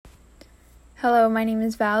Hello, my name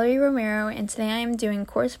is Valerie Romero, and today I am doing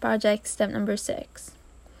course project step number 6.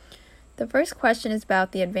 The first question is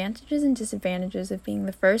about the advantages and disadvantages of being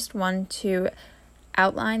the first one to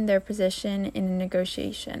outline their position in a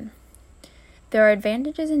negotiation. There are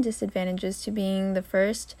advantages and disadvantages to being the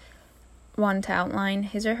first one to outline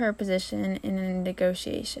his or her position in a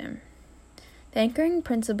negotiation. The anchoring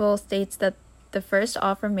principle states that the first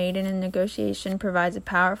offer made in a negotiation provides a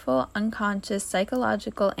powerful, unconscious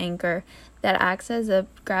psychological anchor that acts as a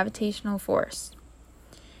gravitational force.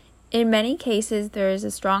 In many cases, there is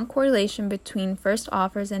a strong correlation between first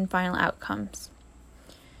offers and final outcomes.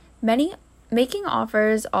 Making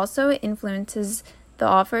offers also influences the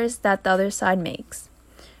offers that the other side makes.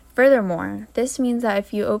 Furthermore, this means that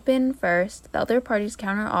if you open first, the other party's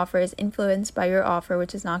counteroffer is influenced by your offer,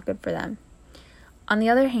 which is not good for them. On the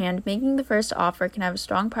other hand, making the first offer can have a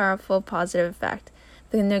strong, powerful, positive effect.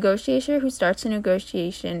 The negotiator who starts a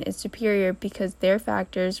negotiation is superior because their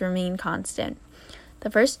factors remain constant. The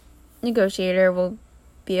first negotiator will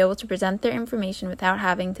be able to present their information without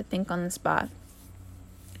having to think on the spot.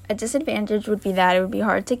 A disadvantage would be that it would be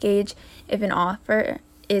hard to gauge if an offer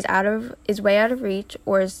is way out of reach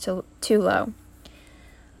or is too low.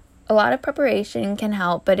 A lot of preparation can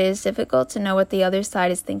help, but it is difficult to know what the other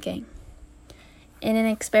side is thinking. In an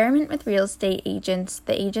experiment with real estate agents,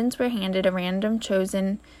 the agents were handed a random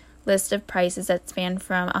chosen list of prices that spanned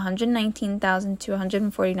from $119,000 to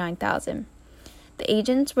 $149,000. The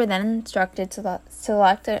agents were then instructed to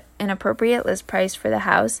select an appropriate list price for the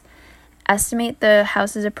house, estimate the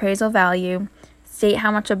house's appraisal value, state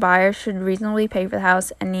how much a buyer should reasonably pay for the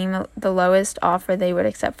house, and name the lowest offer they would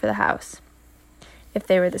accept for the house, if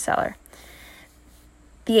they were the seller.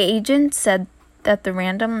 The agents said that the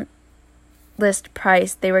random list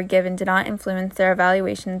price they were given did not influence their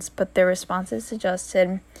evaluations, but their responses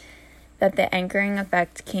suggested that the anchoring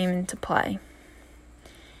effect came into play.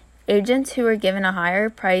 Agents who were given a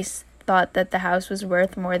higher price thought that the house was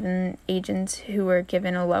worth more than agents who were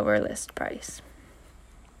given a lower list price.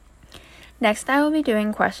 Next, I will be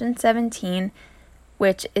doing question 17,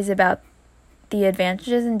 which is about the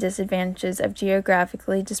advantages and disadvantages of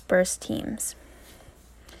geographically dispersed teams.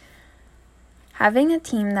 Having a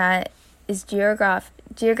team that is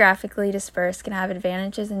geographically dispersed can have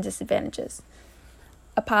advantages and disadvantages.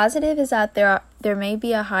 A positive is that there may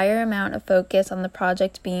be a higher amount of focus on the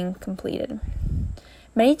project being completed.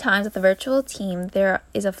 Many times with a virtual team, there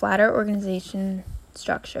is a flatter organization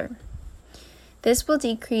structure. This will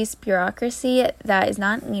decrease bureaucracy that is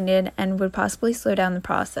not needed and would possibly slow down the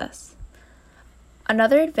process.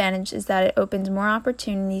 Another advantage is that it opens more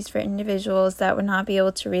opportunities for individuals that would not be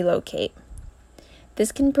able to relocate.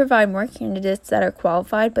 This can provide more candidates that are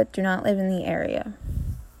qualified but do not live in the area.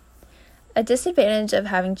 A disadvantage of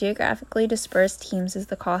having geographically dispersed teams is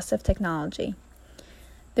the cost of technology.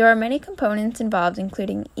 There are many components involved,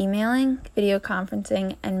 including emailing, video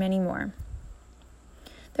conferencing, and many more.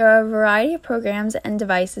 There are a variety of programs and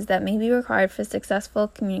devices that may be required for successful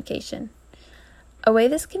communication. A way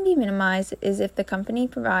this can be minimized is if the company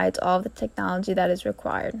provides all of the technology that is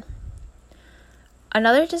required.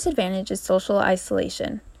 Another disadvantage is social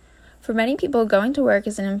isolation. For many people, going to work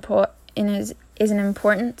is an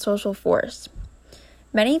important social force.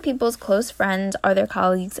 Many people's close friends are their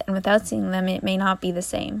colleagues, and without seeing them, it may not be the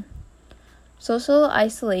same. Social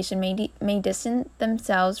isolation may distance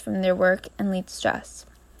themselves from their work and lead to stress.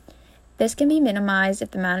 This can be minimized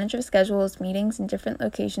if the manager schedules meetings in different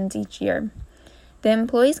locations each year. The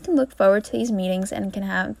employees can look forward to these meetings and can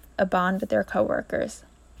have a bond with their coworkers.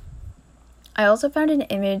 I also found an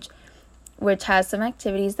image which has some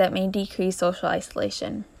activities that may decrease social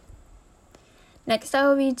isolation. Next, I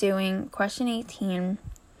will be doing question 18,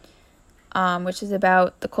 which is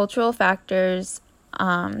about the cultural factors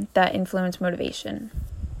that influence motivation.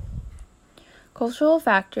 Cultural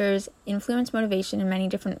factors influence motivation in many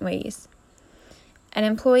different ways. An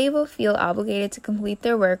employee will feel obligated to complete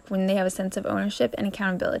their work when they have a sense of ownership and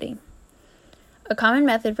accountability. A common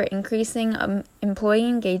method for increasing employee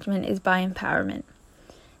engagement is by empowerment.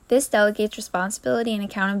 This delegates responsibility and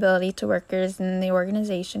accountability to workers in the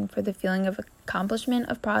organization for the feeling of accomplishment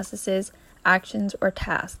of processes, actions, or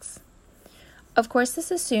tasks. Of course,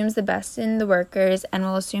 this assumes the best in the workers and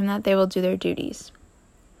will assume that they will do their duties.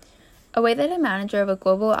 A way that a manager of a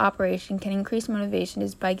global operation can increase motivation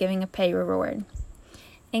is by giving a pay reward.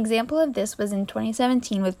 An example of this was in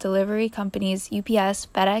 2017 with delivery companies UPS,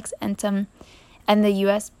 FedEx, and the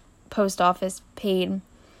U.S. Post Office paid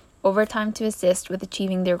overtime to assist with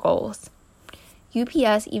achieving their goals.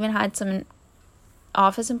 UPS even had some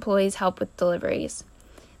office employees help with deliveries.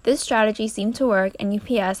 This strategy seemed to work, and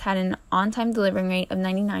UPS had an on-time delivering rate of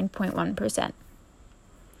 99.1%.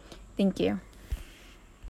 Thank you.